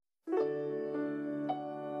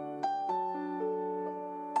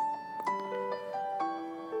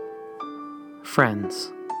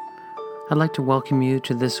Friends, I'd like to welcome you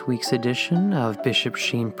to this week's edition of Bishop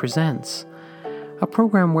Sheen Presents, a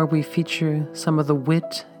program where we feature some of the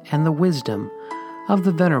wit and the wisdom of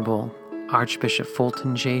the Venerable Archbishop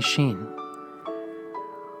Fulton J. Sheen.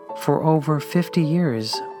 For over 50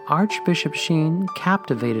 years, Archbishop Sheen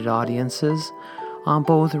captivated audiences on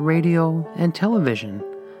both radio and television.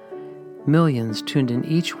 Millions tuned in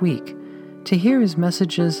each week to hear his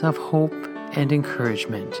messages of hope and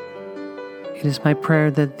encouragement. It is my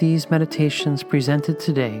prayer that these meditations presented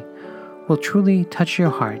today will truly touch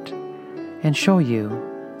your heart and show you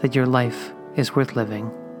that your life is worth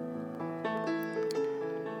living.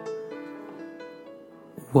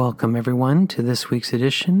 Welcome everyone to this week's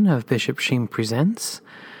edition of Bishop Sheen Presents.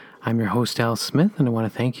 I'm your host Al Smith, and I want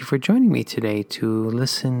to thank you for joining me today to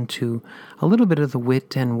listen to a little bit of the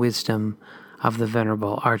wit and wisdom of the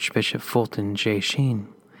Venerable Archbishop Fulton J. Sheen.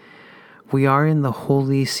 We are in the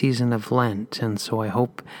holy season of Lent, and so I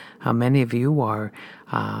hope many of you are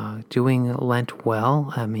doing Lent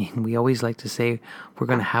well. I mean, we always like to say we're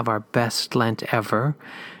going to have our best Lent ever,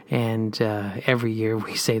 and every year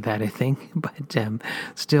we say that, I think. But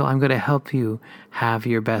still, I'm going to help you have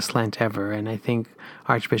your best Lent ever, and I think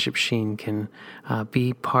Archbishop Sheen can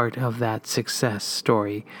be part of that success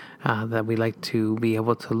story that we like to be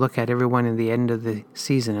able to look at everyone in the end of the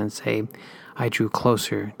season and say, I drew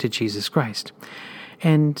closer to Jesus Christ.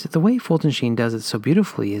 And the way Fulton Sheen does it so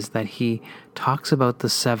beautifully is that he talks about the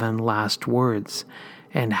 7 last words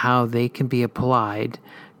and how they can be applied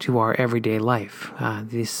to our everyday life.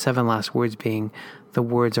 These 7 last words being the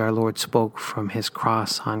words our Lord spoke from his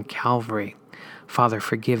cross on Calvary. Father,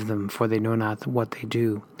 forgive them, for they know not what they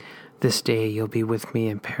do. This day you'll be with me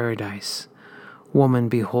in paradise. Woman,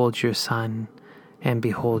 behold your son, and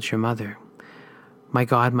behold your mother. My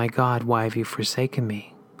God, why have you forsaken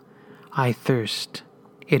me? I thirst.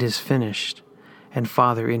 It is finished. And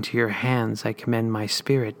Father, into your hands I commend my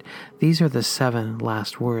spirit. These are the 7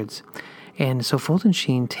 last words. And so Fulton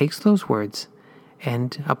Sheen takes those words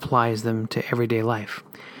and applies them to everyday life.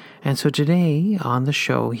 And so today on the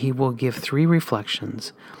show, he will give 3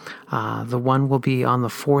 reflections. The one will be on the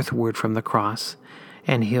 4th word from the cross,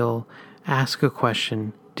 and he'll ask a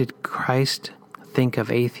question, did Christ think of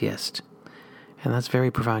atheist? And that's very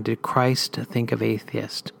profound. Did Christ think of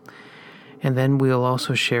atheist? And then we'll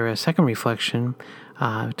also share a second reflection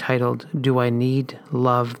titled, Do I Need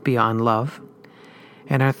Love Beyond Love?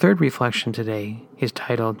 And our third reflection today is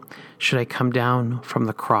titled, Should I Come Down from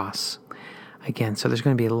the Cross? Again, so there's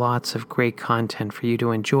going to be lots of great content for you to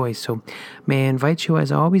enjoy. So may I invite you,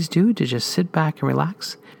 as I always do, to just sit back and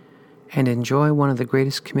relax and enjoy one of the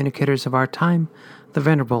greatest communicators of our time, the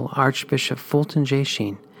Venerable Archbishop Fulton J.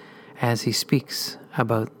 Sheen, as he speaks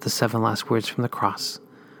about the 7 last words from the cross.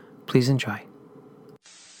 Please enjoy.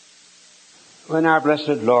 When our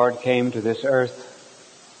blessed Lord came to this earth,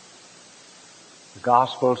 the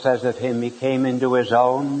Gospel says of him, he came into his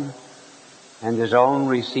own, and his own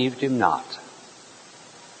received him not.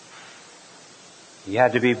 He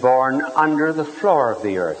had to be born under the floor of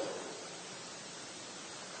the earth,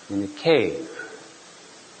 in a cave.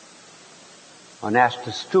 One has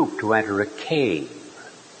to stoop to enter a cave.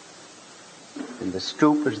 And the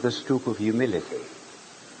stoop is the stoop of humility.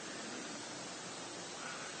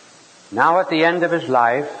 Now at the end of his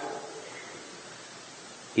life,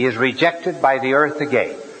 he is rejected by the earth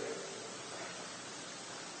again.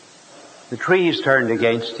 The trees turned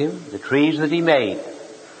against him, the trees that he made,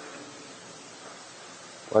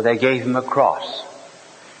 for they gave him a cross.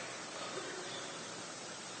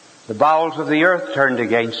 The bowels of the earth turned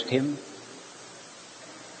against him,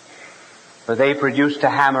 for they produced a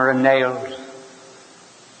hammer and nails.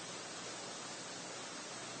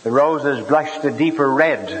 The roses blushed a deeper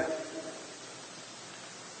red,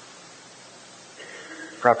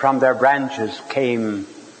 for from their branches came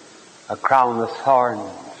a crown of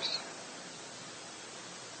thorns.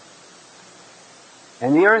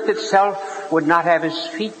 And the earth itself would not have his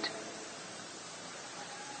feet,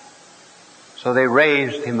 so they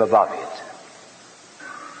raised him above it.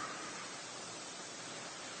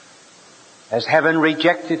 As heaven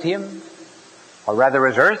rejected him, or rather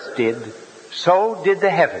as earth did, so did the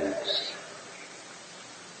heavens.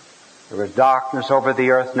 There was darkness over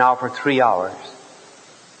the earth now for 3 hours.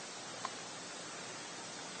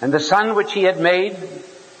 And the sun which he had made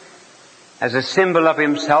as a symbol of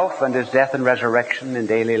himself and his death and resurrection in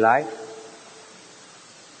daily life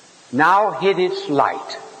now hid its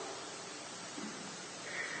light,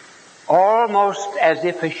 almost as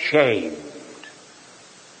if ashamed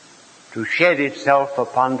to shed itself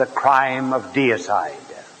upon the crime of deicide.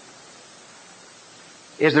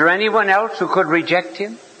 Is there anyone else who could reject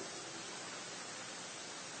him?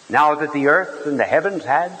 now that the earth and the heavens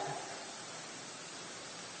had?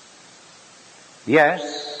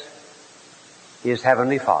 Yes, his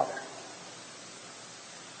heavenly Father.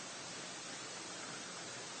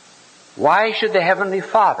 Why should the heavenly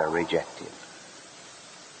Father reject him?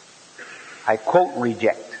 I quote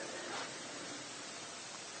reject.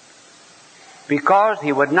 Because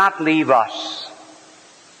he would not leave us.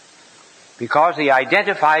 Because he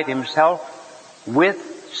identified himself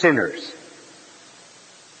with sinners.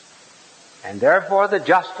 And therefore the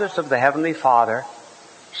justice of the heavenly Father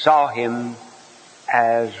saw him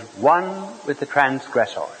as one with the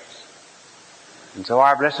transgressors. And so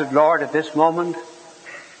our blessed Lord at this moment,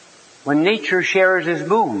 when nature shares his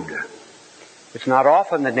mood, it's not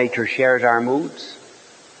often that nature shares our moods.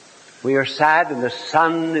 We are sad and the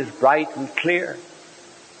sun is bright and clear.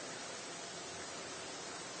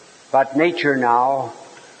 But nature now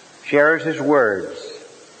shares his words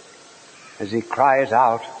as he cries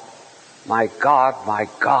out, my God,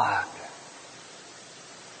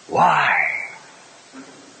 why?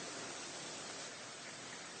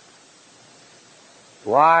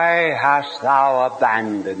 Why hast thou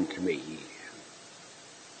abandoned me?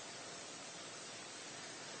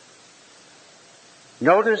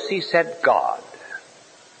 Notice he said God.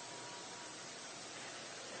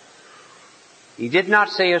 He did not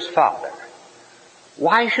say his Father.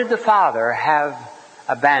 Why should the Father have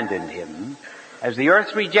abandoned him as the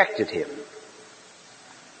earth rejected him?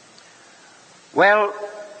 Well,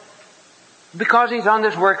 because he's on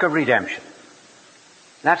this work of redemption.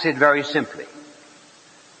 That's it very simply.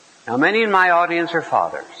 Now many in my audience are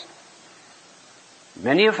fathers.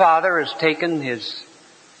 Many a father has taken his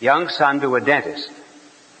young son to a dentist.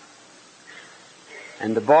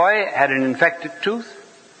 And the boy had an infected tooth,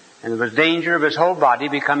 and there was danger of his whole body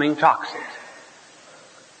becoming toxic.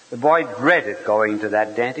 The boy dreaded going to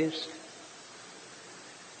that dentist.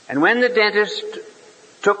 And when the dentist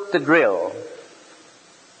took the drill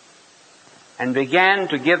and began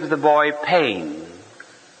to give the boy pain,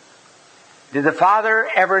 did the father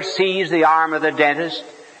ever seize the arm of the dentist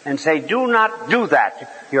and say, do not do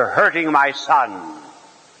that, you're hurting my son?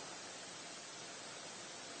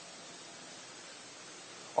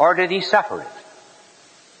 Or did he suffer it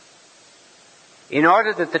in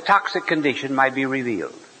order that the toxic condition might be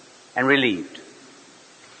revealed and relieved?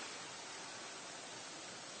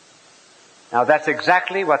 Now that's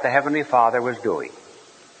exactly what the Heavenly Father was doing.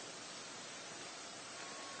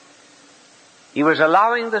 He was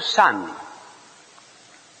allowing the Son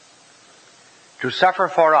to suffer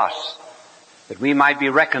for us that we might be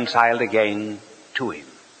reconciled again to him.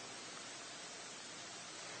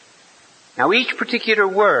 Now each particular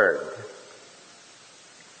word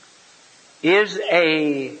is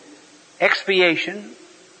a expiation,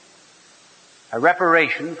 a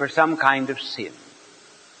reparation for some kind of sin.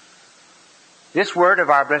 This word of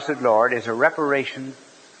our blessed Lord is a reparation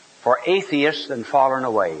for atheists and fallen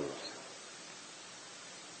aways.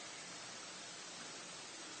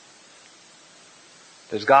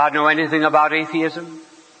 Does God know anything about atheism?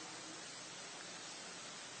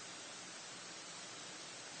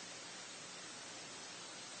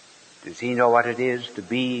 Does he know what it is to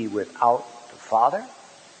be without the Father?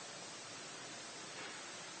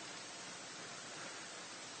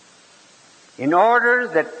 In order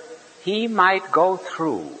that he might go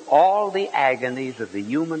through all the agonies of the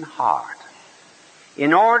human heart,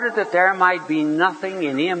 in order that there might be nothing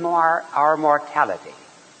in him or our mortality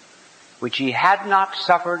which he had not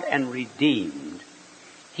suffered and redeemed,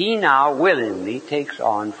 he now willingly takes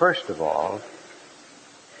on, first of all,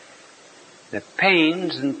 the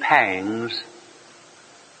pains and pangs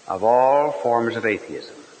of all forms of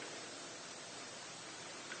atheism.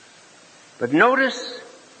 But notice,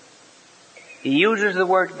 he uses the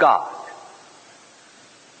word God.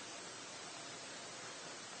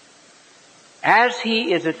 As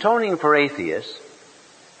he is atoning for atheists,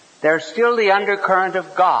 there's still the undercurrent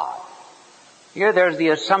of God. Here there's the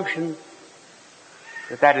assumption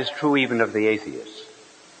that that is true even of the atheists.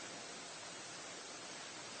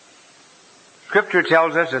 Scripture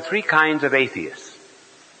tells us there are three kinds of atheists.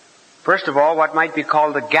 First of all, what might be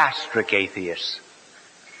called the gastric atheists,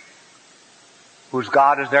 whose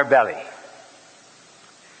God is their belly.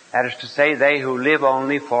 That is to say, they who live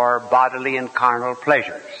only for bodily and carnal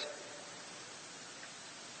pleasures.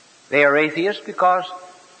 They are atheists because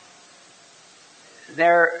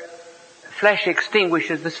their flesh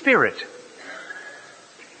extinguishes the spirit.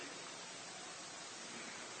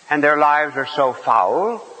 And their lives are so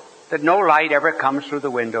foul that no light ever comes through the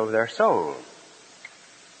window of their soul.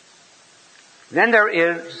 Then there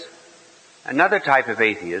is another type of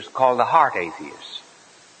atheist called the heart atheist.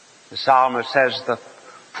 The psalmist says, the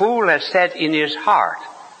fool has said in his heart,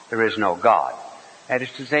 there is no God. That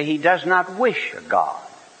is to say, he does not wish a God.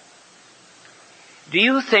 Do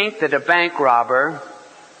you think that a bank robber,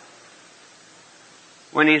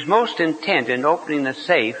 when he's most intent in opening a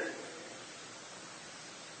safe,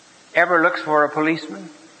 ever looks for a policeman?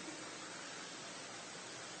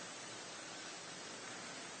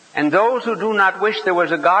 And those who do not wish there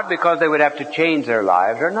was a God because they would have to change their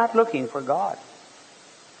lives are not looking for God.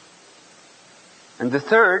 And the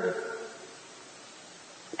third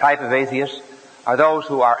type of atheists are those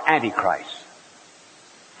who are antichrists.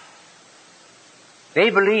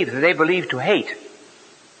 They believe to hate.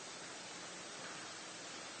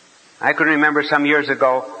 I can remember some years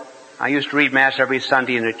ago, I used to read Mass every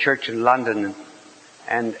Sunday in a church in London,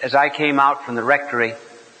 and as I came out from the rectory,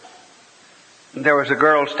 there was a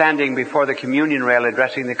girl standing before the communion rail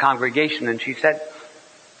addressing the congregation, and she said,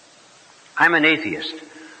 I'm an atheist.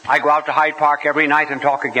 I go out to Hyde Park every night and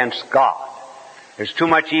talk against God. There's too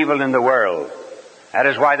much evil in the world. That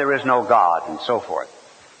is why there is no God, and so forth.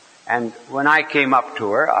 And when I came up to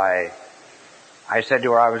her, I said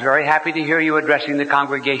to her, I was very happy to hear you addressing the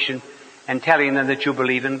congregation and telling them that you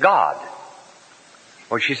believe in God.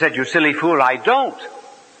 Well, she said, you silly fool, I don't.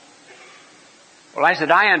 Well, I said,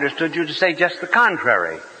 I understood you to say just the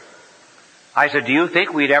contrary. I said, do you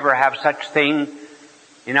think we'd ever have such thing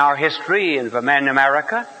in our history in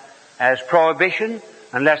America as prohibition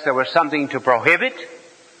unless there was something to prohibit?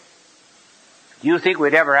 Do you think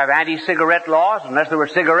we'd ever have anti-cigarette laws unless there were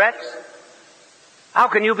cigarettes? How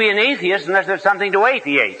can you be an atheist unless there's something to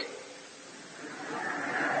atheate?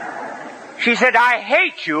 She said, I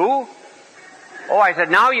hate you. Oh, I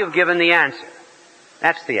said, now you've given the answer.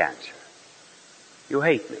 That's the answer. You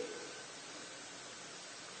hate me.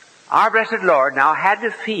 Our blessed Lord now had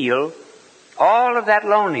to feel all of that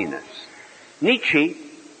loneliness. Nietzsche,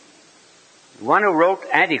 the one who wrote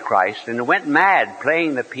Antichrist and who went mad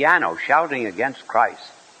playing the piano, shouting against Christ,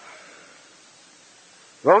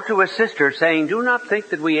 wrote to his sister saying, do not think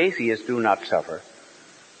that we atheists do not suffer.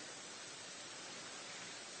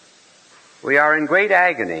 We are in great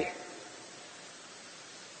agony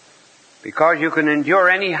because you can endure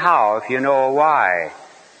anyhow if you know a why,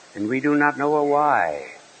 and we do not know a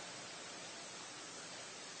why.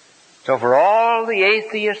 So for all the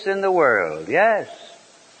atheists in the world, yes,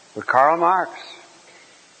 for Karl Marx,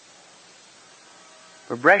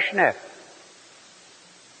 for Brezhnev,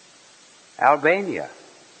 Albania,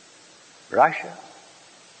 Russia,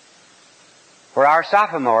 for our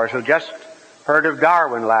sophomores who just heard of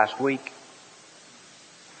Darwin last week,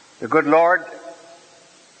 the good Lord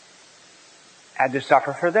had to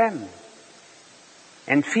suffer for them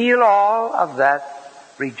and feel all of that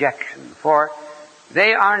rejection, for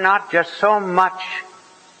they are not just so much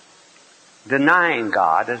denying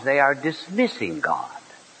God as they are dismissing God.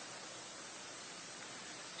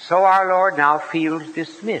 So our Lord now feels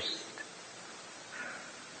dismissed.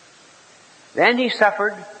 Then he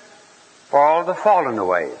suffered for all the fallen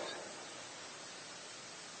aways,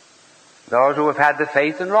 those who have had the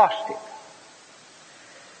faith and lost it.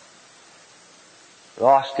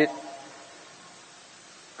 Lost it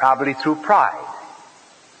probably through pride.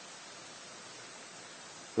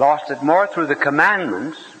 Lost it more through the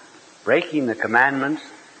commandments, breaking the commandments,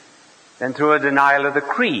 than through a denial of the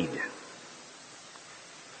creed.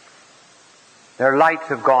 Their lights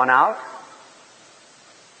have gone out,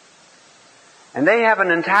 and they have an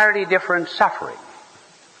entirely different suffering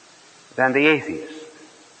than the atheist.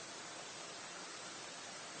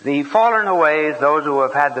 The fallen away, those who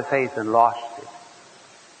have had the faith and lost it,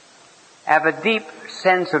 have a deep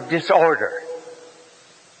sense of disorder.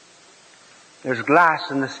 There's glass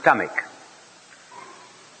in the stomach.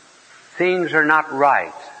 Things are not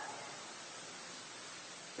right.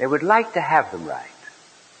 They would like to have them right.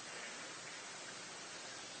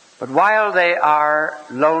 But while they are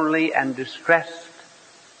lonely and distressed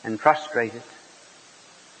and frustrated,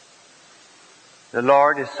 the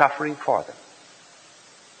Lord is suffering for them.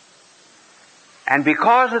 And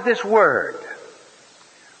because of this word,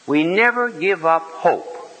 we never give up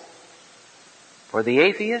hope for the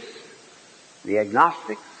atheists, the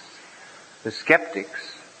agnostics, the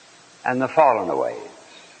skeptics, and the fallen aways.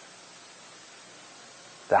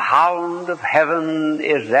 The hound of heaven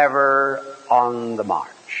is ever on the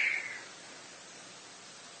march,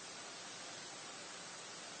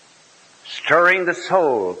 stirring the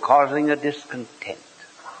soul, causing a discontent.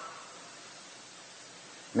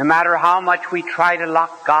 No matter how much we try to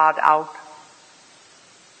lock God out,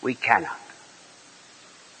 we cannot.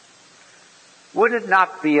 Would it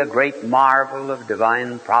not be a great marvel of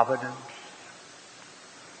divine providence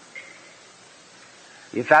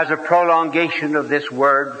if as a prolongation of this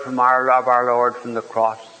word of our Lord from the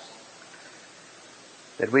cross,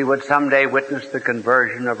 that we would someday witness the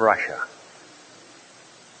conversion of Russia.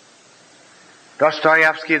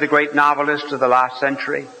 Dostoevsky, the great novelist of the last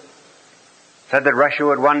century, said that Russia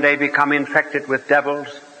would one day become infected with devils.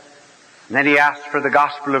 And then he asked for the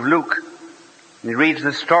Gospel of Luke. And he reads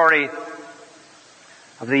the story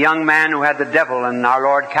of the young man who had the devil, and our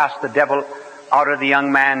Lord cast the devil out of the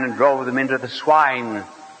young man and drove them into the swine.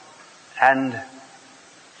 And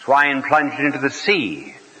swine plunged into the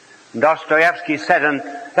sea. And Dostoevsky said, and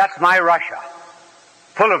that's my Russia,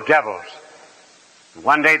 full of devils. And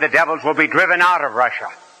one day the devils will be driven out of Russia.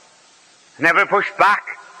 And they will push back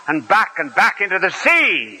and back and back into the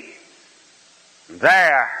sea. And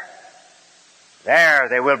there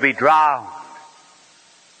they will be drowned.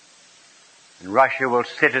 And Russia will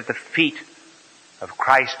sit at the feet of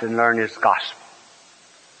Christ and learn His gospel.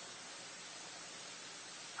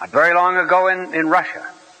 Not very long ago in Russia,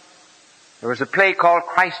 there was a play called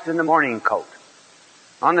Christ in the Morning Coat.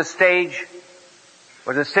 On the stage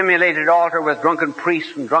was a simulated altar with drunken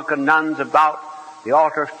priests and drunken nuns about, the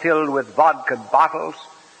altar filled with vodka bottles.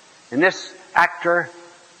 And this actor,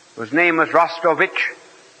 whose name was Rostovich,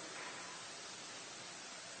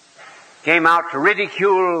 came out to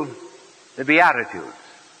ridicule the Beatitudes.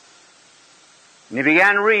 And he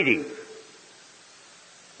began reading,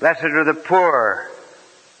 "Blessed are the poor,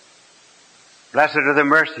 blessed are the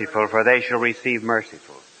merciful, for they shall receive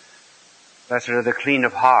merciful. Blessed are the clean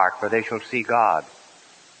of heart, for they shall see God."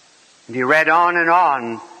 And he read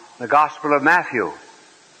on the Gospel of Matthew.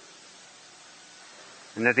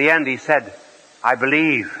 And at the end he said, "I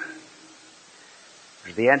believe."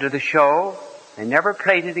 At the end of the show, they never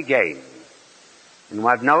played it again. And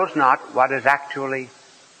one knows not what has actually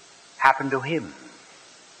happened to him.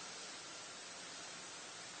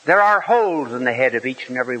 There are holes in the head of each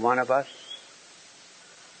and every one of us.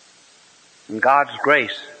 And God's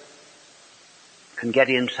grace can get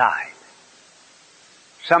inside.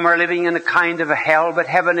 Some are living in a kind of a hell, but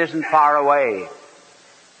heaven isn't far away.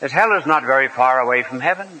 As hell is not very far away from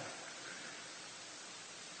heaven.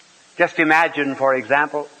 Just imagine, for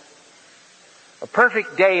example, a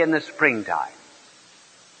perfect day in the springtime.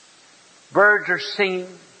 Birds are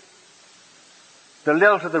singing. The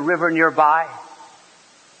lilt of the river nearby.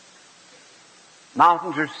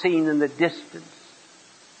 Mountains are seen in the distance.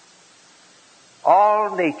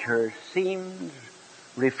 All nature seems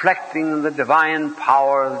reflecting the divine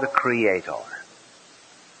power of the Creator.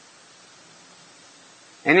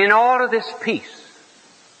 And in all of this peace,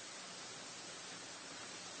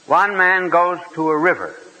 one man goes to a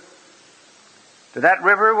river, to that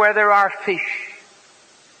river where there are fish,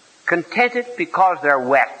 contented because they're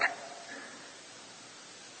wet.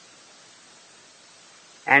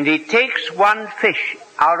 And he takes one fish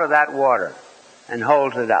out of that water and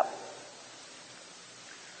holds it up.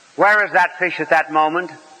 Where is that fish at that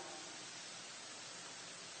moment?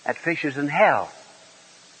 That fish is in hell.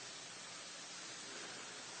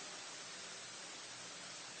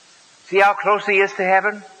 See how close he is to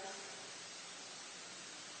heaven?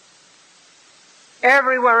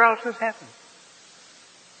 Everywhere else is heaven.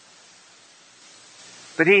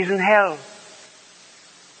 But he's in hell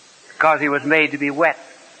because he was made to be wet.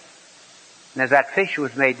 And as that fish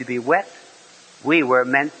was made to be wet, we were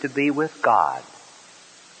meant to be with God.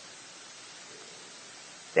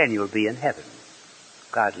 Then you'll be in heaven.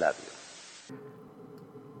 God love you.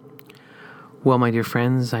 Well, my dear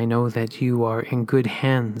friends, I know that you are in good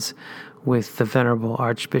hands with the Venerable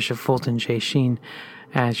Archbishop Fulton J. Sheen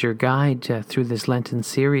as your guide through this Lenten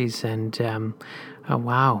series. And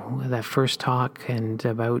wow, that first talk and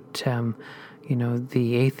about,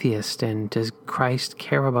 the atheist, and does Christ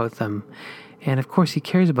care about them? And of course, He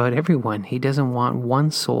cares about everyone. He doesn't want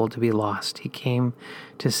one soul to be lost. He came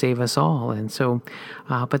to save us all. And so,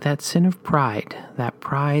 but that sin of pride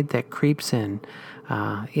that creeps in,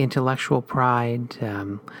 intellectual pride,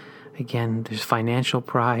 again, there's financial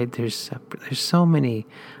pride, there's so many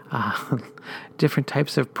different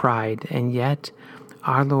types of pride, and yet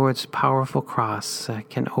our Lord's powerful cross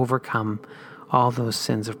can overcome all those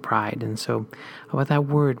sins of pride. And so, about that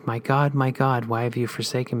word, my God, why have you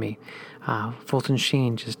forsaken me? Fulton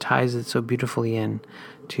Sheen just ties it so beautifully in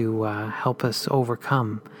to help us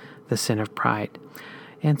overcome the sin of pride.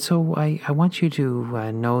 And so I want you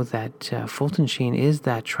to know that Fulton Sheen is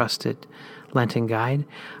that trusted Lenten guide.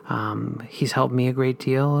 He's helped me a great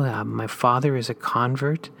deal. My father is a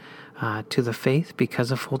convert to the faith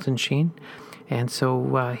because of Fulton Sheen. And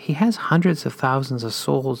so he has hundreds of thousands of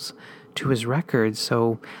souls to his record.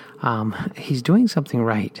 So he's doing something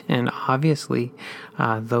right. And obviously,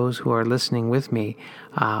 those who are listening with me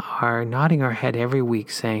are nodding our head every week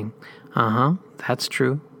saying, that's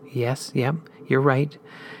true. Yes, yep, you're right.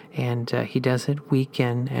 And he does it week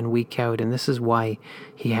in and week out. And this is why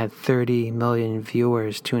he had 30 million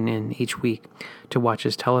viewers tune in each week to watch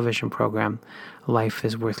his television program, Life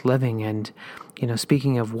is Worth Living. And,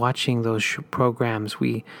 speaking of watching those programs,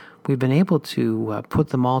 we've been able to put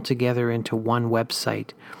them all together into one website.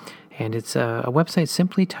 And it's a website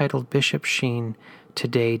simply titled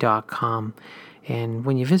bishopsheentoday.com. And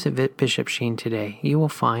when you visit Bishop Sheen Today, you will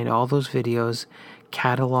find all those videos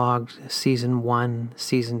cataloged, season 1,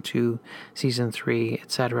 season 2, season 3,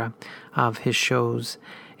 etc. of his shows.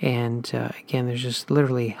 And again, there's just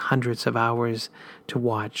literally hundreds of hours to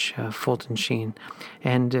watch Fulton Sheen.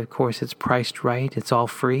 And of course, it's priced right. It's all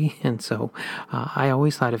free. And so I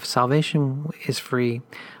always thought if salvation is free,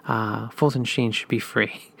 Fulton Sheen should be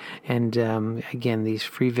free. And again, these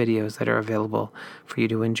free videos that are available for you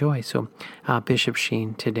to enjoy. So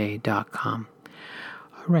bishopsheentoday.com.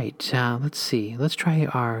 All right, let's see. Let's try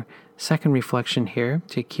our second reflection here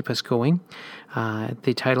to keep us going.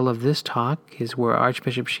 The title of this talk is where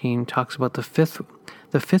Archbishop Sheen talks about the fifth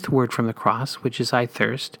word from the cross, which is I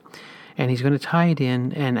thirst. And he's going to tie it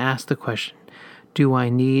in and ask the question, do I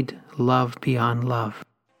need love beyond love?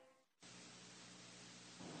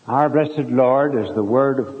 Our blessed Lord, as the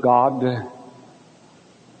Word of God,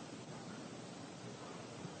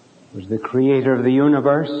 was the creator of the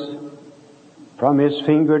universe. From his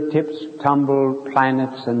fingertips tumble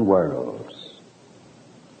planets and worlds.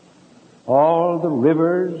 All the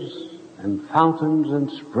rivers and fountains and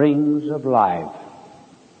springs of life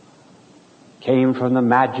came from the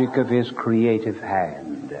magic of his creative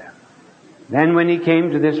hand. Then when he came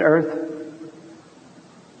to this earth,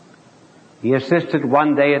 he assisted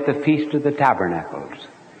one day at the Feast of the Tabernacles.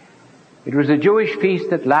 It was a Jewish feast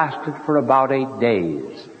that lasted for about 8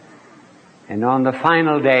 days. And on the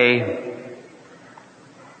final day,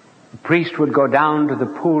 the priest would go down to the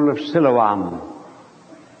pool of Siloam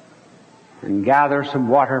and gather some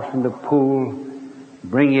water from the pool,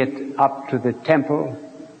 bring it up to the temple,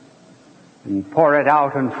 and pour it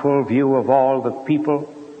out in full view of all the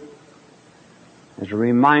people as a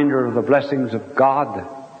reminder of the blessings of God.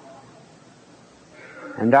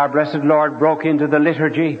 And our blessed Lord broke into the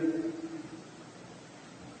liturgy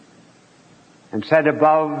and said,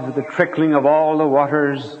 above the trickling of all the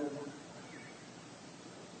waters,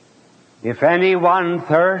 if anyone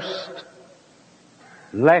thirst,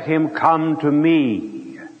 let him come to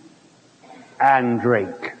me and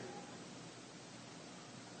drink.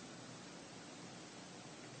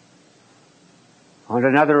 On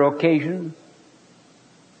another occasion,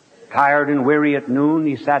 tired and weary at noon,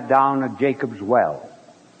 he sat down at Jacob's well.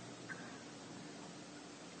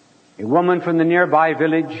 A woman from the nearby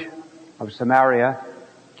village of Samaria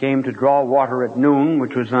came to draw water at noon,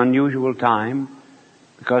 which was an unusual time,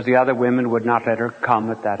 because the other women would not let her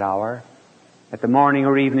come at that hour, at the morning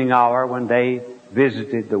or evening hour when they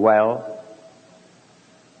visited the well.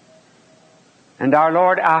 And our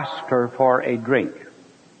Lord asked her for a drink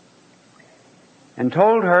and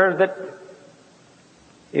told her that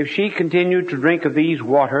if she continued to drink of these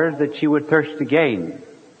waters, that she would thirst again.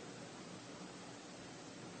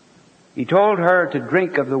 He told her to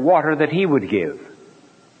drink of the water that he would give,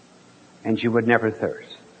 and she would never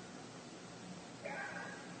thirst.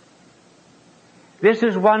 This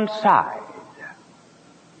is one side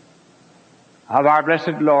of our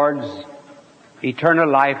blessed Lord's eternal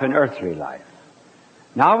life and earthly life.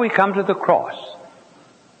 Now we come to the cross.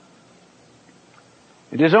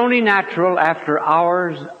 It is only natural after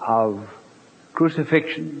hours of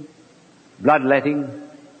crucifixion, bloodletting,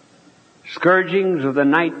 scourgings of the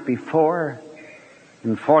night before,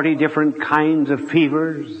 and 40 different kinds of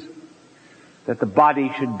fevers, that the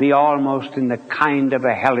body should be almost in the kind of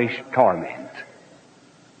a hellish torment.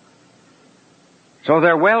 So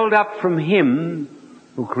there welled up from him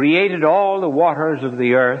who created all the waters of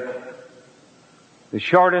the earth the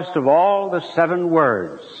shortest of all the 7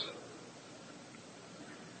 words,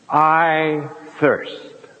 I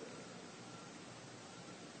thirst.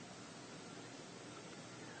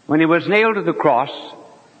 When he was nailed to the cross,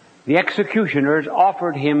 the executioners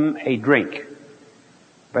offered him a drink,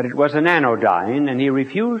 but it was an anodyne, and he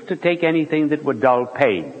refused to take anything that would dull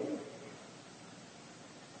pain.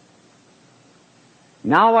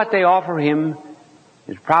 Now what they offer him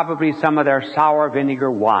is probably some of their sour vinegar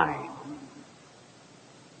wine.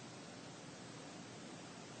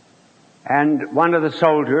 And one of the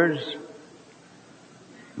soldiers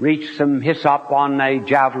reached some hyssop on a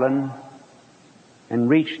javelin and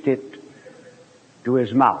reached it to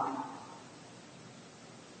his mouth.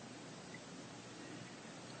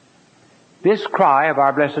 This cry of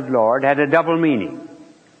our blessed Lord had a double meaning.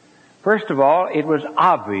 First of all, it was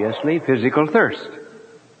obviously physical thirst,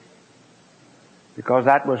 because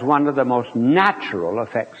that was one of the most natural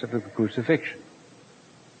effects of the crucifixion.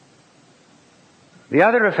 The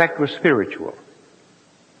other effect was spiritual.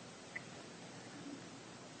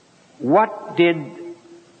 What did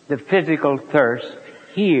the physical thirst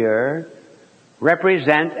here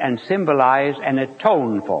represent and symbolize and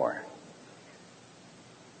atone for?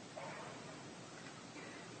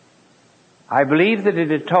 I believe that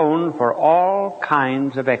it atoned for all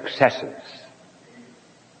kinds of excesses.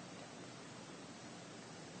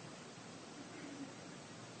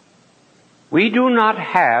 We do not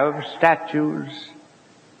have statues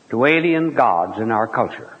to alien gods in our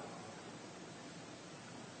culture.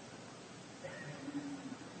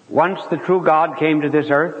 Once the true God came to this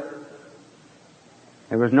earth,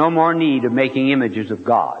 there was no more need of making images of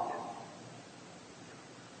God,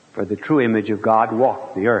 for the true image of God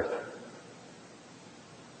walked the earth.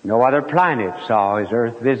 No other planet saw his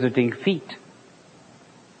earth visiting feet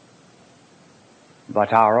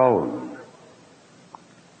but our own.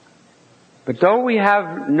 But though we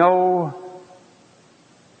have no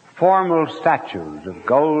formal statues of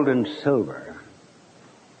gold and silver,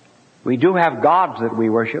 we do have gods that we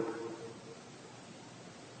worship.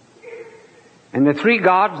 And the three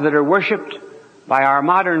gods that are worshipped by our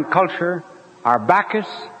modern culture are Bacchus,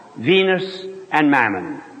 Venus, and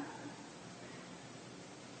Mammon.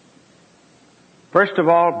 First of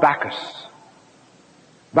all, Bacchus.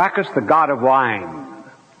 Bacchus, the god of wine,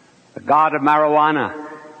 the god of marijuana,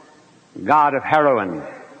 the god of heroin,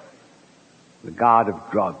 the god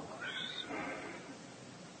of drugs.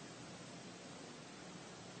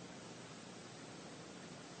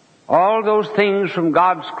 All those things from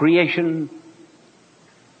God's creation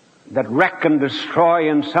that wreck and destroy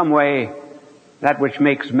in some way that which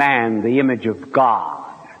makes man the image of God.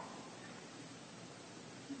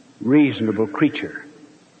 Reasonable creature.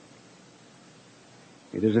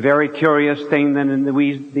 It is a very curious thing that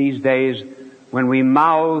in these days, when we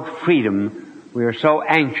mouth freedom, we are so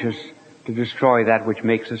anxious to destroy that which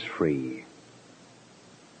makes us free.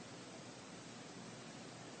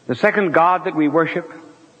 The second god that we worship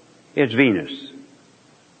is Venus.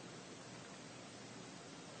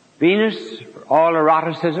 Venus, for all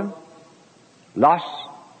eroticism, lust,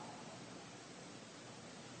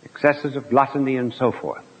 excesses of gluttony, and so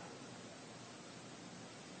forth.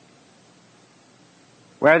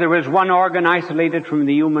 Where there is one organ isolated from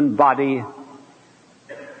the human body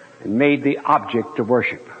and made the object of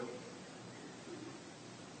worship.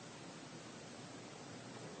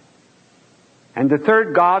 And the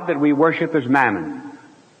third god that we worship is Mammon.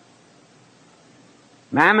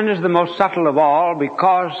 Mammon is the most subtle of all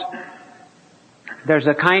because there's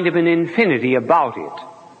a kind of an infinity about it.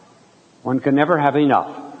 One can never have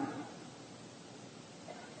enough.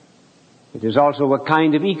 It is also a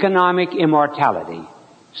kind of economic immortality.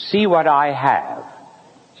 See what I have.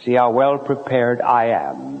 See how well prepared I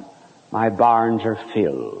am. My barns are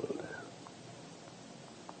filled.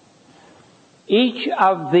 Each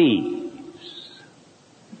of these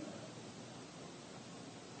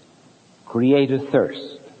create a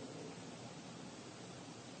thirst.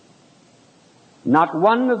 Not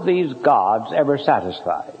one of these gods ever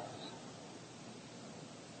satisfies.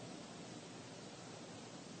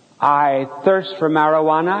 I thirst for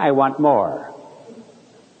marijuana, I want more.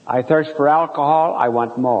 I thirst for alcohol, I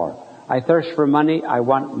want more. I thirst for money, I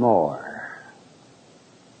want more.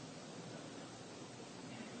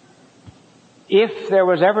 If there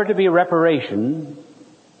was ever to be reparation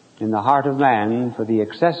in the heart of man for the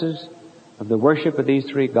excesses of the worship of these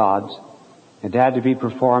three gods, it had to be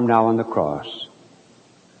performed now on the cross.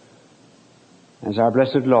 As our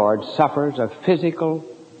blessed Lord suffers a physical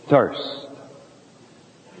thirst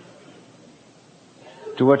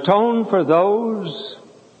to atone for those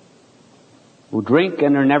who drink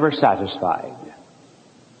and are never satisfied,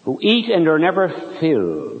 who eat and are never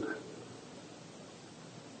filled,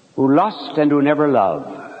 who lust and who never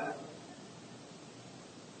love.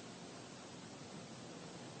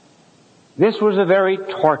 This was a very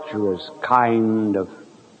torturous kind of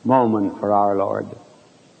moment for our Lord.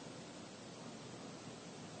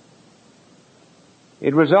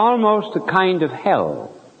 It was almost a kind of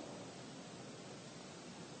hell.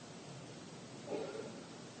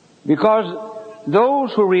 Because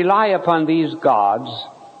those who rely upon these gods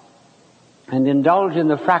and indulge in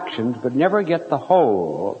the fractions but never get the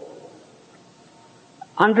whole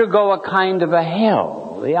undergo a kind of a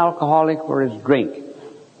hell. The alcoholic for his drink,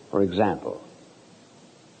 for example.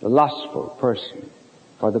 the lustful person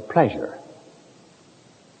for the pleasure.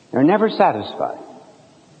 They're never satisfied.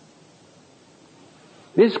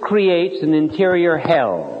 This creates an interior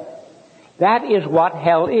hell. That is what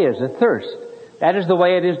hell is, a thirst. That is the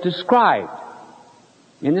way it is described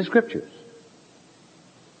in the Scriptures.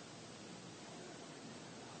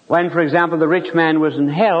 When, for example, the rich man was in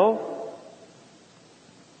hell,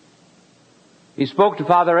 he spoke to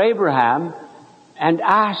Father Abraham and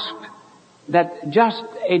asked that just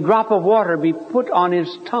a drop of water be put on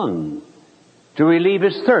his tongue to relieve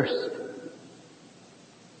his thirst.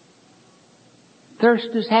 Thirst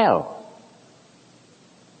is hell.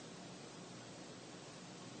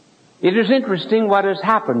 It is interesting what has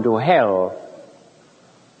happened to hell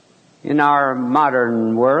in our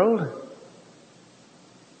modern world.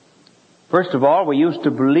 First of all, we used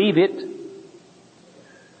to believe it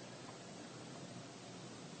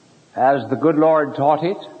as the good Lord taught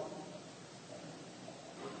it,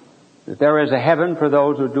 that there is a heaven for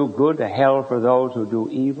those who do good, a hell for those who do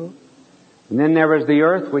evil. And then there is the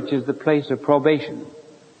earth, which is the place of probation.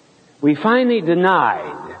 We finally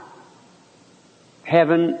denied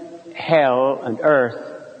heaven, hell, and earth,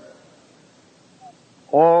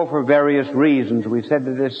 all for various reasons. We said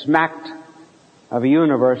that it smacked of a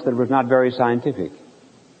universe that was not very scientific.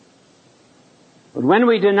 But when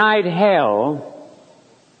we denied hell,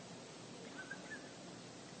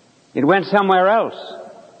 it went somewhere else.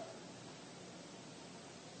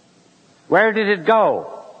 Where did it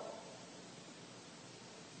go?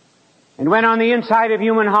 It went on the inside of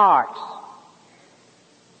human hearts.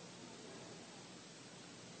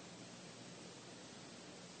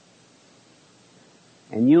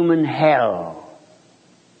 And human hell,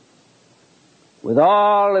 with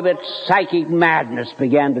all of its psychic madness,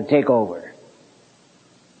 began to take over.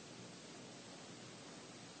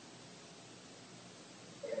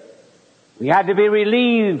 We had to be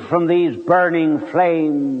relieved from these burning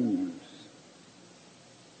flames.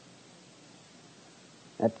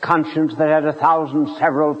 That conscience that had 1,000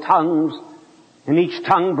 several tongues, and each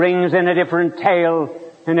tongue brings in a different tale,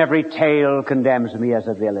 and every tale condemns me as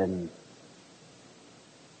a villain.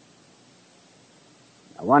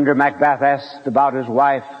 I wonder Macbeth asked about his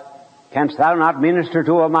wife, "Canst thou not minister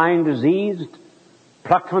to a mind diseased?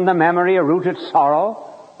 Pluck from the memory a rooted sorrow,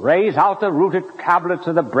 raise out the rooted tablets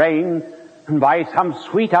of the brain, and by some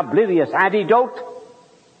sweet oblivious antidote,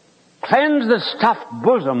 cleanse the stuffed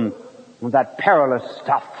bosom of that perilous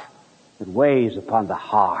stuff that weighs upon the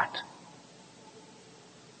heart."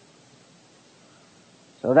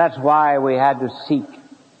 So that's why we had to seek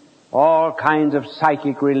all kinds of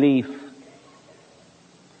psychic relief.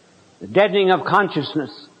 The deadening of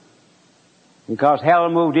consciousness, because hell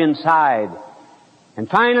moved inside. And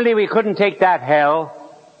finally we couldn't take that hell.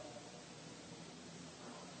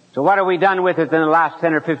 So what have we done with it in the last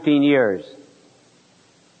 10 or 15 years?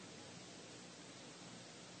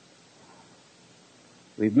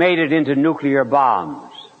 We've made it into nuclear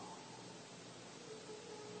bombs.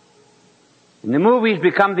 And the movies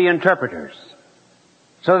become the interpreters,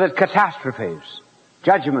 so that catastrophes,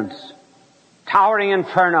 judgments, towering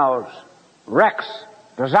infernos, wrecks,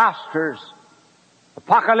 disasters,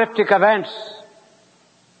 apocalyptic events,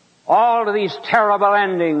 all of these terrible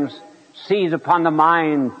endings seize upon the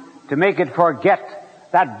mind to make it forget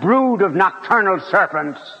that brood of nocturnal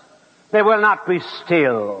serpents. They will not be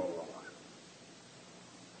still.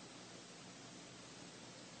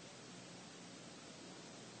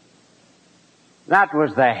 That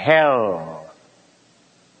was the hell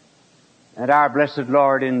that our blessed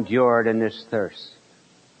Lord endured in this thirst.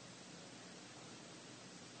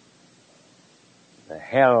 The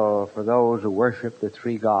hell for those who worship the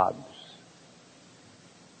three gods.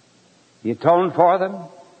 He atoned for them.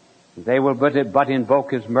 They will but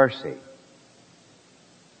invoke His mercy.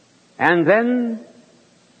 And then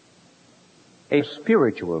a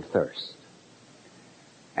spiritual thirst.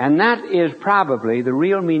 And that is probably the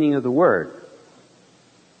real meaning of the word.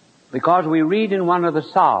 Because we read in one of the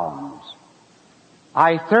Psalms,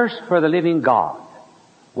 "I thirst for the living God.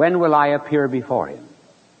 When will I appear before Him?"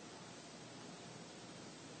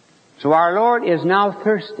 So our Lord is now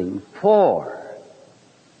thirsting for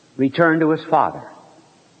return to His Father.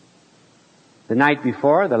 The night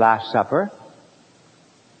before the Last Supper,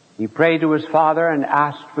 He prayed to His Father and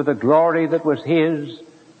asked for the glory that was His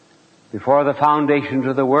before the foundations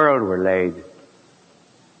of the world were laid.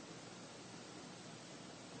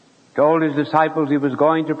 Told His disciples He was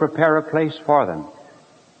going to prepare a place for them.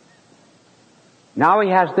 Now He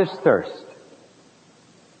has this thirst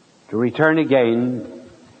to return again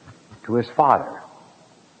to His Father.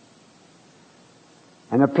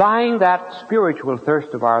 And applying that spiritual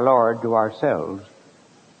thirst of our Lord to ourselves,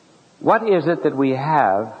 What is it that we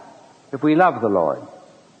have if we love the Lord?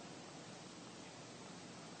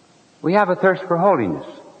 We have a thirst for holiness.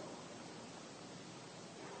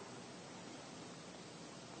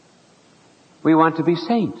 We want to be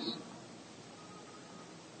saints.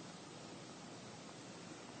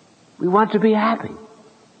 We want to be happy.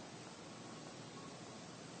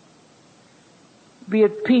 Be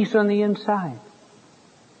at peace on the inside.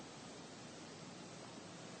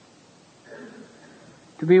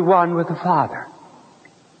 To be one with the Father.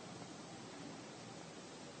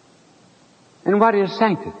 And what is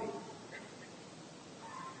sanctity?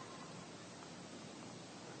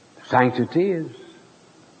 Sanctity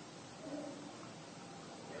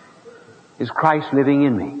is Christ living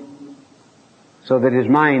in me, so that His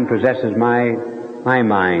mind possesses my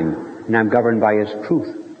mind, and I'm governed by His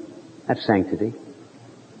truth. That's sanctity.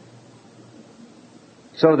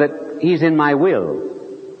 So that He's in my will,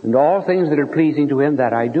 and all things that are pleasing to Him,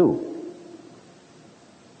 that I do.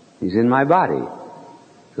 He's in my body,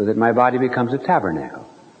 so that my body becomes a tabernacle.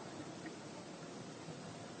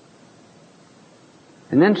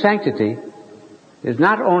 And then sanctity is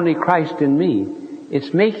not only Christ in me,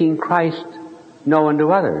 it's making Christ known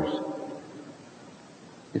to others.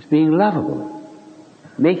 It's being lovable,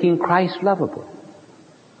 making Christ lovable.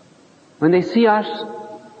 When they see us,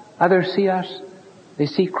 others see us, they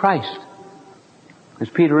see Christ. As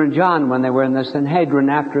Peter and John, when they were in the Sanhedrin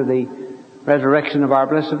after the resurrection of our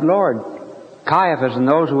blessed Lord, Caiaphas and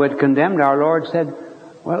those who had condemned our Lord said,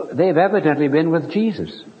 well, they've evidently been with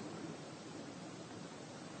Jesus.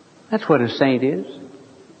 That's what a saint is.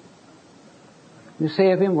 You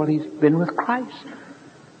say of him, well, he's been with Christ.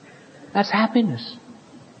 That's happiness.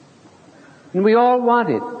 And we all want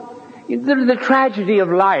it. The tragedy of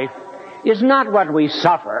life is not what we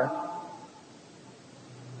suffer.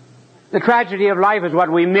 The tragedy of life is what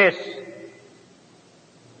we miss.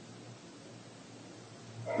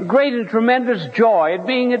 Great and tremendous joy at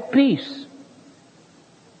being at peace.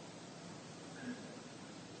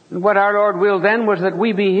 And what our Lord willed then was that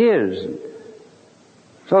we be His,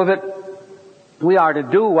 so that we are to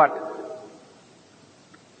do what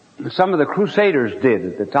some of the Crusaders did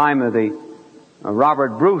at the time of the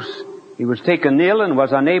Robert Bruce. He was taken ill and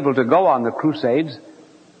was unable to go on the Crusades,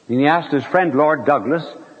 and he asked his friend Lord Douglas,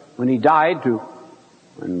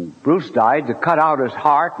 when Bruce died, to cut out his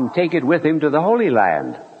heart and take it with him to the Holy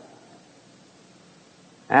Land.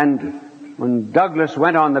 And when Douglas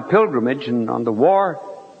went on the pilgrimage and on the war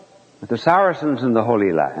with the Saracens in the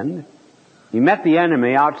Holy Land, he met the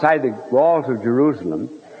enemy outside the walls of Jerusalem,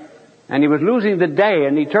 and he was losing the day,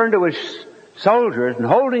 and he turned to his soldiers, and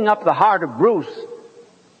holding up the heart of Bruce,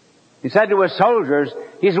 he said to his soldiers,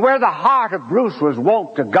 he's where the heart of Bruce was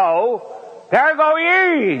wont to go, there go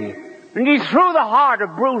ye! And he threw the heart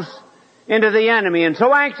of Bruce into the enemy, and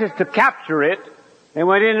so anxious to capture it, they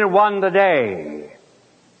went in and won the day.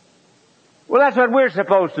 Well, that's what we're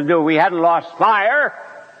supposed to do. We hadn't lost fire.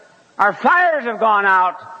 Our fires have gone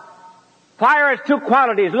out. Fire has two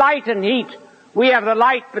qualities, light and heat. We have the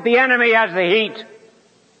light, but the enemy has the heat.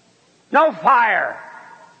 No fire.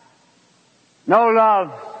 No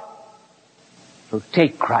love. So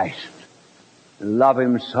take Christ and love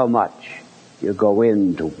Him so much, you go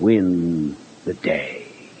in to win the day.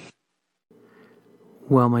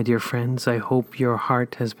 Well, my dear friends, I hope your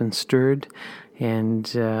heart has been stirred,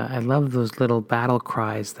 and I love those little battle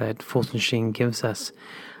cries that Fulton Sheen gives us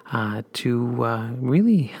to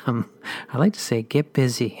really, I like to say, get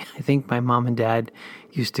busy. I think my mom and dad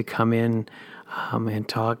used to come in and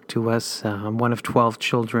talk to us. I'm one of 12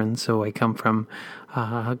 children, so I come from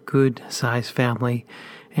a good-sized family,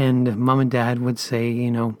 and mom and dad would say,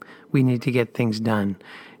 we need to get things done.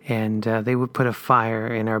 And they would put a fire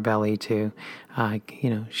in our belly to,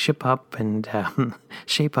 ship up and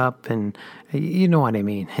shape up, and you know what I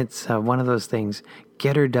mean. It's one of those things.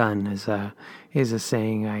 Get her done is a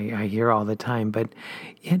saying I hear all the time. But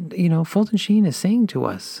yet, Fulton Sheen is saying to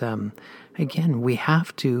us again, we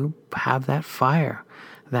have to have that fire,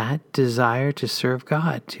 that desire to serve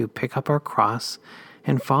God, to pick up our cross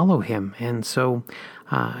and follow Him. And so,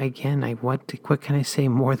 again, what can I say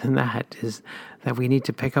more than that is that we need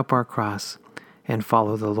to pick up our cross and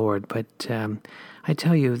follow the Lord. But I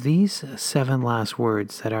tell you, these 7 last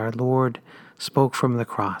words that our Lord spoke from the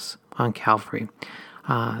cross on Calvary,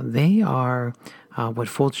 they are what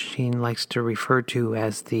Fulton Sheen likes to refer to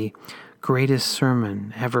as the greatest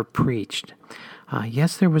sermon ever preached.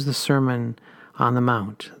 Yes, there was the Sermon on the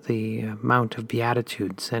Mount, the Mount of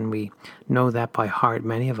Beatitudes, and we know that by heart,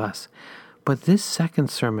 many of us. But this second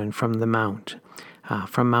sermon from the Mount,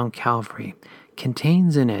 from Mount Calvary,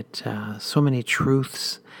 contains in it so many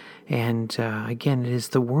truths And again, it is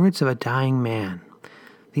the words of a dying man.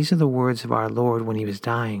 These are the words of our Lord when he was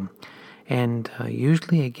dying. And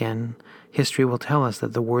usually, again, history will tell us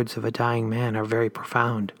that the words of a dying man are very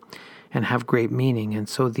profound and have great meaning, and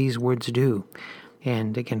so these words do.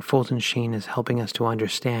 And again, Fulton Sheen is helping us to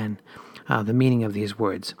understand the meaning of these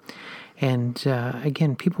words. And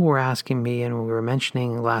again, people were asking me, and we were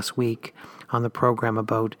mentioning last week on the program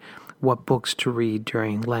about what books to read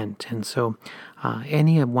during Lent. And so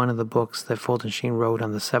any of one of the books that Fulton Sheen wrote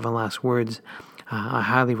on the 7 last words, I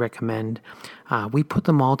highly recommend. We put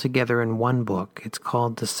them all together in one book. It's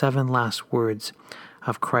called The 7 Last Words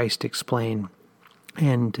of Christ Explained.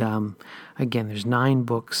 And again, there's 9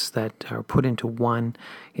 books that are put into one.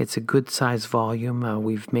 It's a good-sized volume.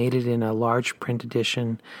 We've made it in a large print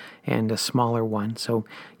edition and a smaller one. So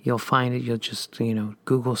you'll find it. You'll just,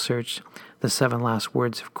 Google search The 7 Last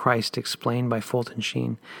Words of Christ Explained by Fulton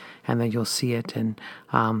Sheen, and then you'll see it. And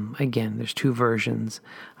again, there's 2 versions.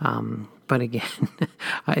 But again,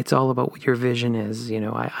 it's all about what your vision is.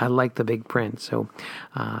 I like the big print. So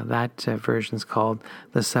that version is called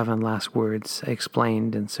The 7 Last Words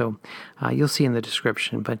Explained. And so you'll see in the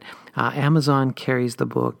description. But Amazon carries the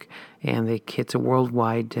book, and it's a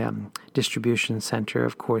worldwide distribution center,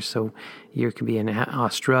 of course. So you can be in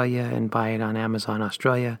Australia and buy it on Amazon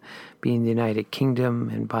Australia, be in the United Kingdom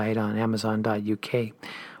and buy it on Amazon.uk,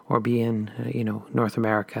 or be in North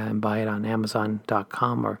America and buy it on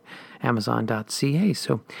Amazon.com or Amazon.ca.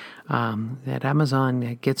 So that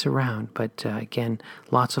Amazon gets around, but again,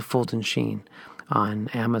 lots of Fulton Sheen on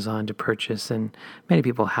Amazon to purchase, and many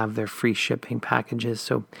people have their free shipping packages,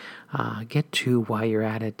 so get 2 while you're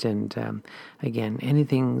at it. And again,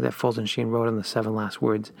 anything that Fulton Sheen wrote on the 7 last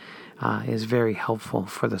words is very helpful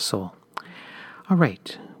for the soul. All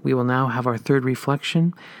right, we will now have our third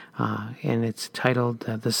reflection, and it's titled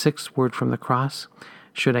The 6th Word from the Cross,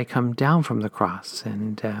 Should I Come Down from the Cross?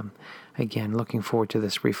 And again, looking forward to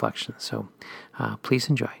this reflection, so please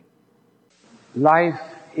enjoy. Life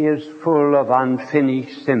is full of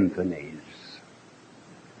unfinished symphonies.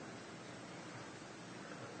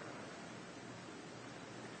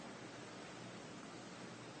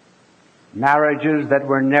 Marriages that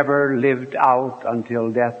were never lived out until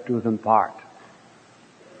death do them part.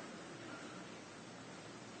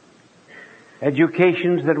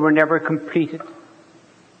 Educations that were never completed.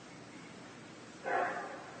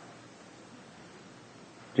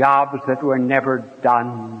 Jobs that were never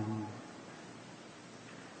done.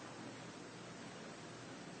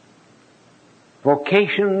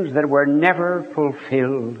 Vocations that were never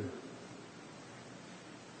fulfilled,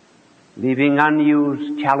 leaving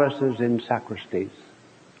unused chalices in sacristies,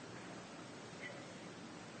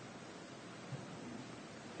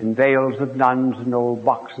 and veils of nuns and old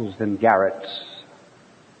boxes in garrets.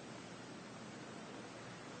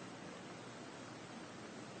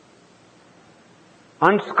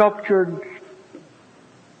 Unsculptured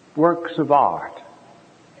works of art,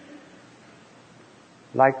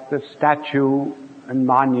 like the statue and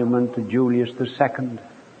monument to Julius II,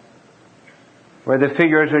 where the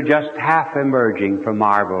figures are just half emerging from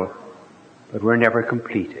marble, but were never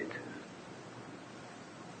completed.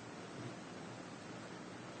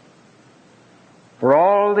 For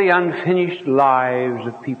all the unfinished lives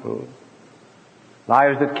of people,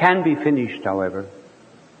 lives that can be finished, however,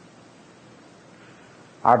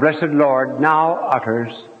 our blessed Lord now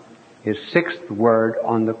utters His 6th word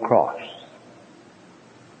on the cross.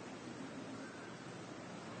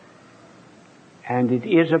 And it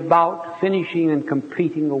is about finishing and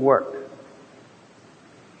completing a work.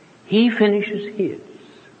 He finishes His.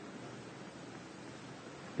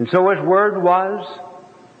 And so His word was,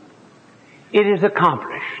 it is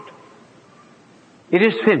accomplished. It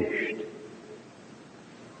is finished.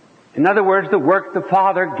 In other words, the work the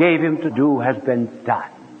Father gave Him to do has been done.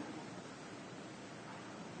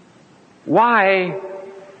 Why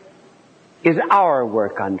is our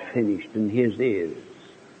work unfinished and His is?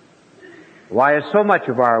 Why is so much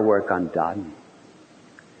of our work undone?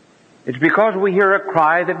 It's because we hear a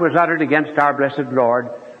cry that was uttered against our blessed Lord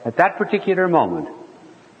at that particular moment,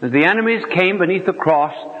 as the enemies came beneath the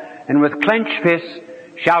cross and with clenched fists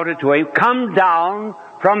shouted to Him, "Come down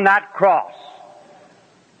from that cross.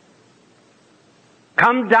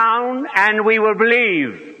 Come down and we will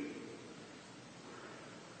believe."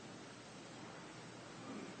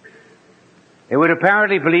 They would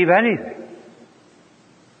apparently believe anything,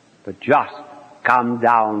 but just come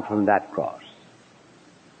down from that cross.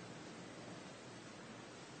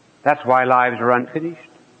 That's why lives are unfinished.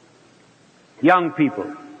 Young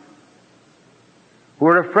people who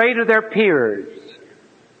are afraid of their peers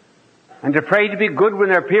and afraid to be good when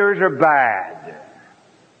their peers are bad.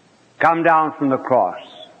 come down from the cross.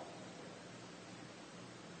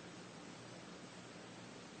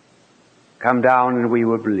 Come down and we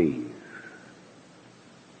will believe.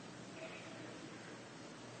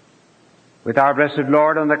 With our blessed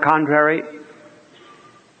Lord, on the contrary,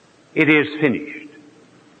 it is finished.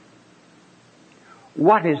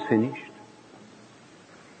 What is finished?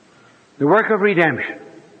 The work of redemption.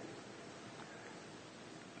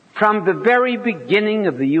 From the very beginning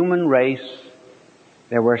of the human race,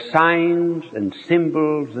 there were signs and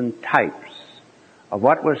symbols and types of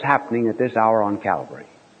what was happening at this hour on Calvary.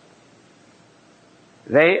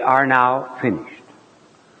 They are now finished.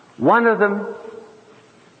 One of them,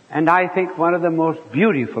 and I think one of the most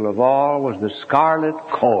beautiful of all, was the scarlet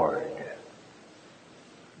cord.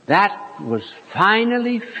 That was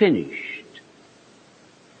finally finished.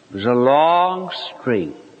 It was a long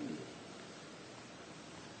string.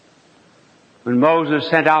 When Moses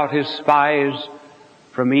sent out his spies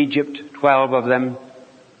from Egypt, 12 of them,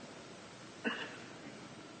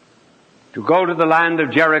 to go to the land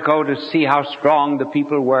of Jericho to see how strong the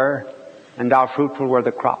people were and how fruitful were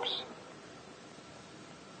the crops.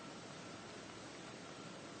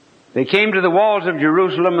 They came to the walls of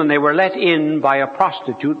Jerusalem and they were let in by a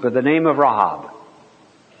prostitute by the name of Rahab.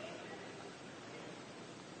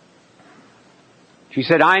 She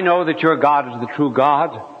said, I know that your God is the true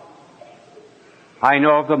God. I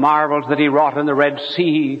know of the marvels that he wrought in the Red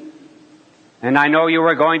Sea, and I know you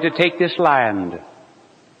are going to take this land.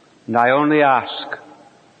 And I only ask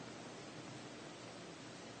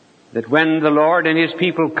that when the Lord and his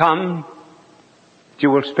people come, that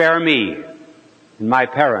you will spare me and my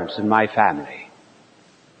parents and my family.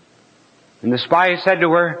 And the spies said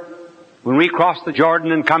to her, when we cross the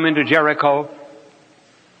Jordan and come into Jericho,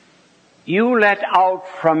 you let out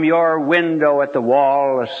from your window at the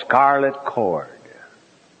wall a scarlet cord.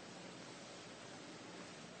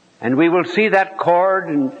 And we will see that cord,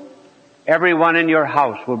 and everyone in your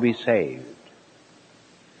house will be saved.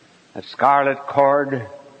 That scarlet cord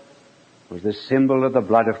was the symbol of the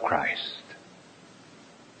blood of Christ.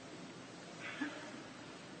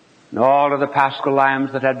 And all of the paschal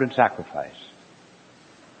lambs that had been sacrificed.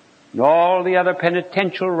 And all the other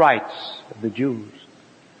penitential rites of the Jews,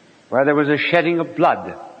 where there was a shedding of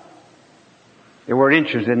blood. There were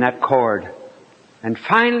inches in that cord. And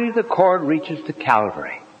finally the cord reaches to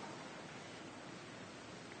Calvary.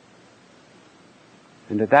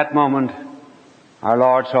 And at that moment, our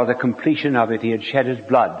Lord saw the completion of it. He had shed his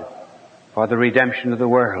blood for the redemption of the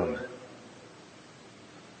world.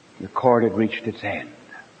 The cord had reached its end.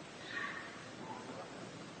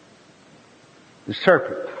 The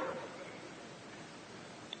serpent.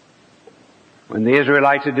 When the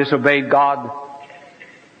Israelites had disobeyed God,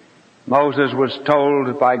 Moses was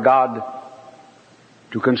told by God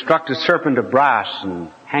to construct a serpent of brass and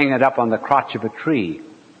hang it up on the crotch of a tree.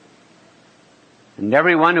 And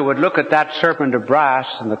everyone who would look at that serpent of brass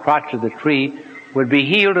in the crotch of the tree would be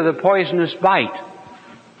healed of the poisonous bite.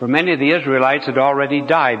 For many of the Israelites had already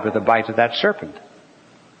died with the bite of that serpent.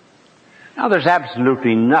 Now there's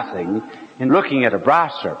absolutely nothing in looking at a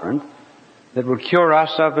brass serpent that will cure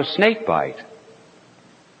us of a snake bite.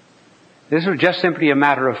 This was just simply a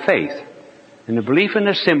matter of faith and a belief in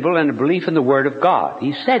the symbol and a belief in the Word of God.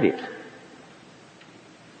 He said it.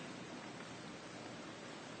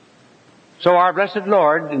 So our blessed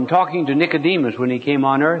Lord, in talking to Nicodemus when he came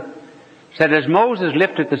on earth, said, as Moses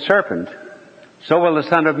lifted the serpent, so will the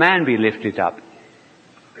Son of Man be lifted up.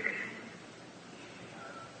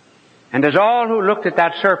 And as all who looked at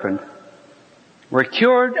that serpent were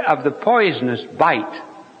cured of the poisonous bite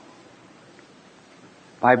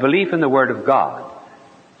by belief in the Word of God,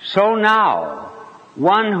 so now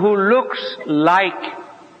one who looks like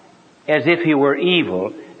as if he were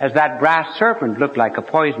evil, as that brass serpent looked like a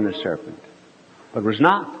poisonous serpent, but was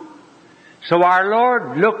not. So our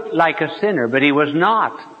Lord looked like a sinner, but he was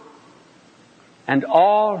not. And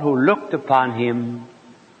all who looked upon him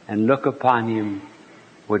and look upon him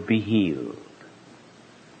would be healed.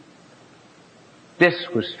 This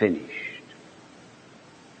was finished.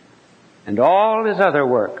 And all his other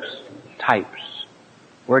works, types,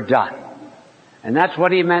 were done. And that's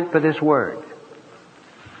what he meant by this word.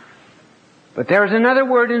 But there is another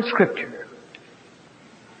word in Scripture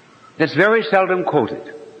that's very seldom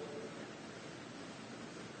quoted.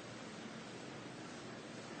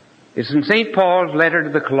 It's in St. Paul's letter to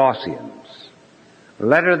the Colossians, a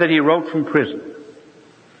letter that he wrote from prison.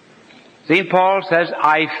 St. Paul says,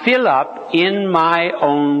 I fill up in my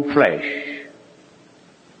own flesh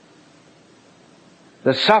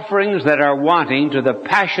the sufferings that are wanting to the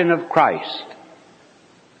passion of Christ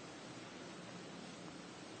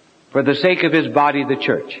for the sake of his body, the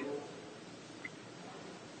church.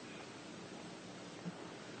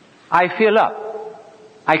 I fill up,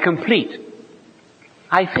 I complete,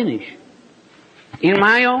 I finish in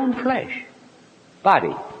my own flesh,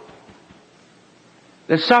 body,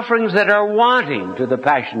 the sufferings that are wanting to the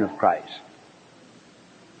passion of Christ.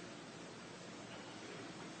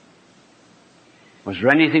 Was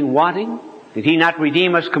there anything wanting? Did He not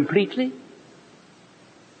redeem us completely?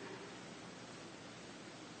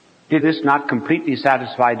 Did this not completely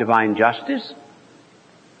satisfy divine justice?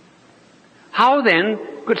 How then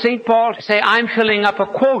could St. Paul say, I'm filling up a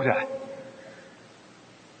quota?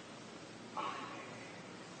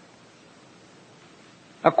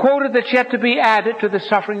 A quota that's yet to be added to the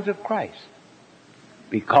sufferings of Christ.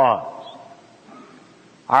 Because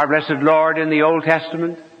our blessed Lord in the Old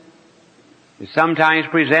Testament is sometimes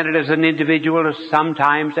presented as an individual,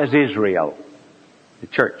 sometimes as Israel, the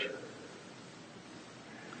church.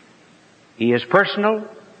 He is personal.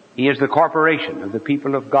 He is the corporation of the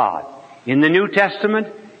people of God. In the New Testament,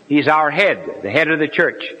 He's our head, the head of the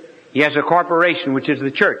church. He has a corporation, which is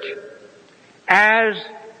the church. As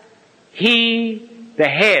He, the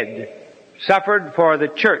head, suffered for the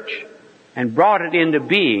church and brought it into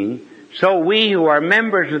being, so we who are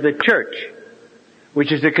members of the church,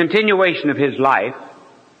 which is the continuation of His life,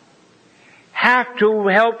 have to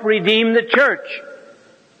help redeem the church.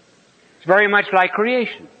 It's very much like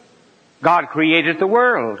creation. God created the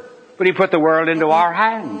world, but He put the world into our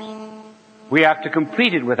hands. We have to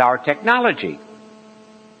complete it with our technology,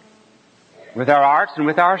 with our arts and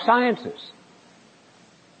with our sciences.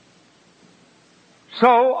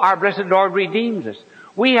 So our blessed Lord redeems us.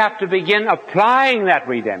 We have to begin applying that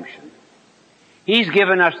redemption. He's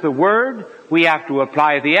given us the Word. We have to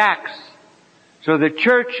apply the acts. So the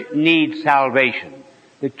church needs salvation.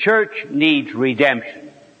 The church needs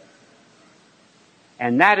redemption.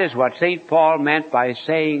 And that is what St. Paul meant by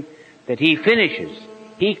saying that he finishes,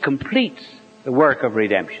 he completes the work of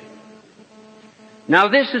redemption. Now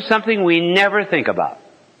this is something we never think about.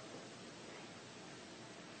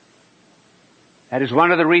 That is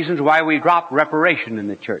one of the reasons why we dropped reparation in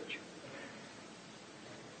the church.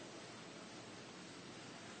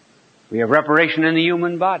 We have reparation in the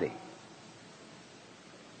human body.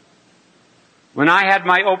 When I had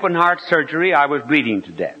my open heart surgery, I was bleeding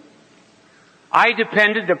to death. I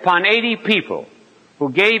depended upon 80 people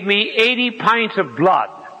who gave me 80 pints of blood.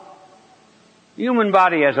 The human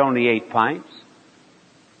body has only 8 pints.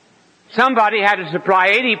 Somebody had to supply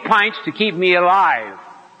 80 pints to keep me alive.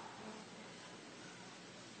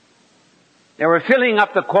 They were filling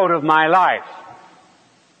up the quota of my life.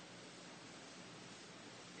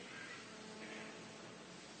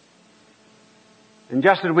 And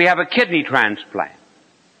just as we have a kidney transplant,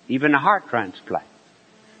 even a heart transplant,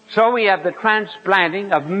 so we have the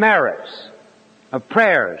transplanting of merits, of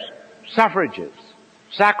prayers, suffrages,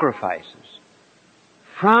 sacrifices,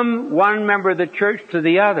 from one member of the church to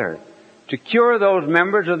the other, to cure those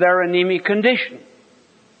members of their anemic condition.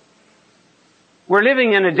 We're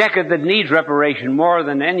living in a decade that needs reparation more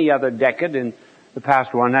than any other decade in the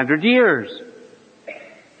past 100 years.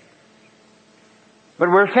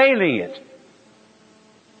 But we're failing it.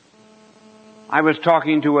 I was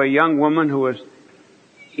talking to a young woman who was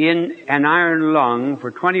in an iron lung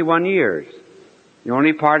for 21 years. The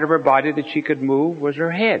only part of her body that she could move was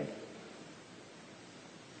her head.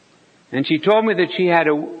 And she told me that she had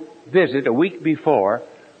a visit a week before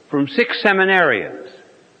from 6 seminarians.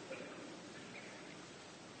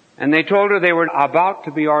 And they told her they were about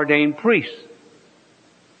to be ordained priests.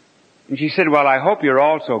 And she said, well, I hope you're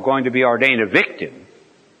also going to be ordained a victim.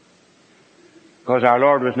 Because our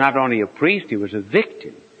Lord was not only a priest, He was a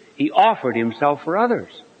victim. He offered Himself for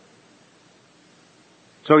others.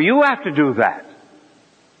 So you have to do that.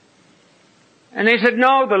 And they said,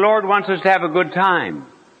 no, the Lord wants us to have a good time.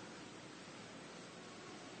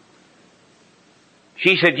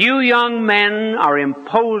 She said, you young men are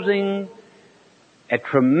imposing a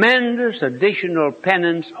tremendous additional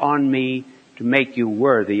penance on me to make you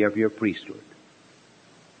worthy of your priesthood.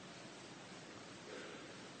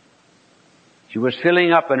 She was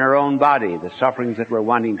filling up in her own body the sufferings that were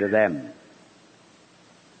wanting to them.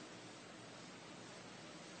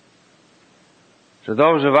 So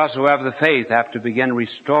those of us who have the faith have to begin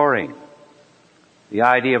restoring the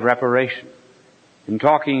idea of reparation. In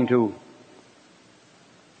talking to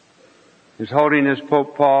His Holiness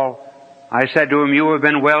Pope Paul, I said to him, you have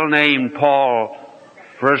been well named Paul,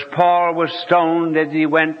 for as Paul was stoned as he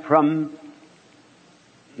went from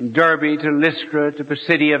Derbe to Lystra to the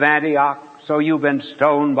city of Antioch, so you've been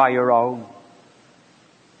stoned by your own.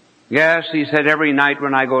 Yes, he said, every night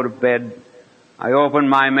when I go to bed, I open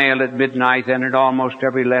my mail at midnight, and in almost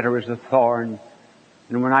every letter is a thorn.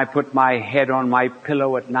 And when I put my head on my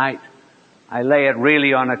pillow at night, I lay it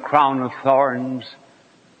really on a crown of thorns.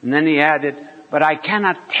 And then he added, but I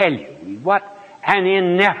cannot tell you what an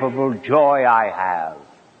ineffable joy I have.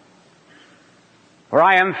 For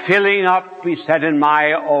I am filling up, he said, in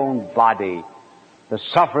my own body the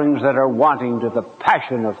sufferings that are wanting to the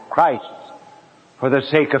passion of Christ for the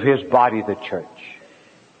sake of his body, the church.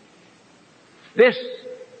 This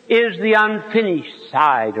is the unfinished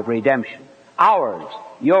side of redemption. Ours,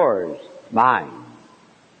 yours, mine.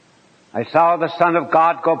 I saw the Son of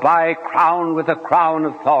God go by crowned with a crown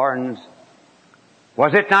of thorns.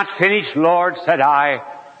 Was it not finished, Lord, said I,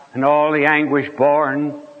 and all the anguish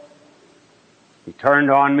borne? He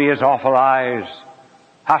turned on me his awful eyes.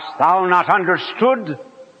 Hast thou not understood?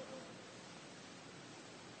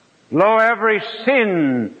 Lo, every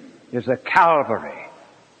sin is a Calvary,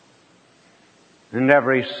 and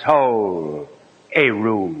every soul a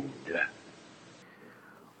rood.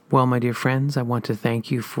 Well, my dear friends, I want to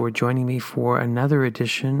thank you for joining me for another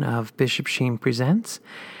edition of Bishop Sheen Presents.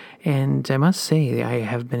 And I must say, I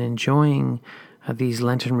have been enjoying these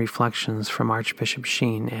Lenten reflections from Archbishop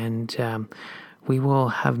Sheen, and we will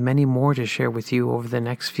have many more to share with you over the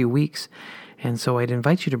next few weeks. And so I'd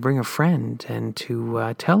invite you to bring a friend and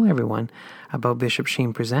to tell everyone about Bishop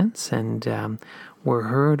Sheen Presents. And we're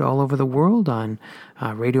heard all over the world on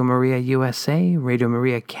Radio Maria USA, Radio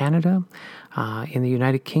Maria Canada, in the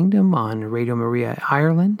United Kingdom, on Radio Maria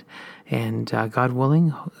Ireland, and God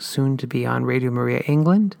willing, soon to be on Radio Maria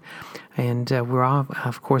England. And we're,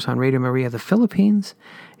 of course, on Radio Maria the Philippines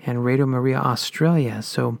and Radio Maria Australia.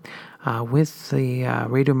 So with the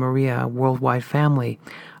Radio Maria worldwide family,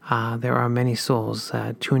 there are many souls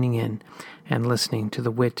tuning in and listening to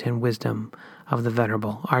the wit and wisdom of the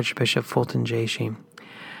Venerable Archbishop Fulton J. Sheen.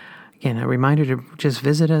 Again, a reminder to just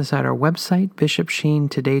visit us at our website,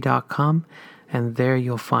 bishopsheentoday.com, and there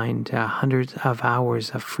you'll find hundreds of hours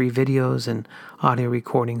of free videos and audio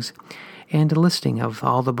recordings, and a listing of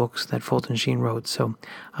all the books that Fulton Sheen wrote, so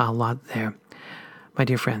a lot there. My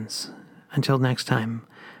dear friends, until next time,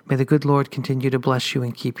 may the good Lord continue to bless you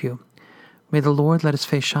and keep you. May the Lord let his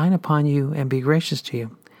face shine upon you and be gracious to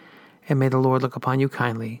you, and may the Lord look upon you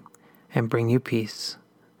kindly and bring you peace.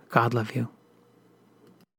 God love you.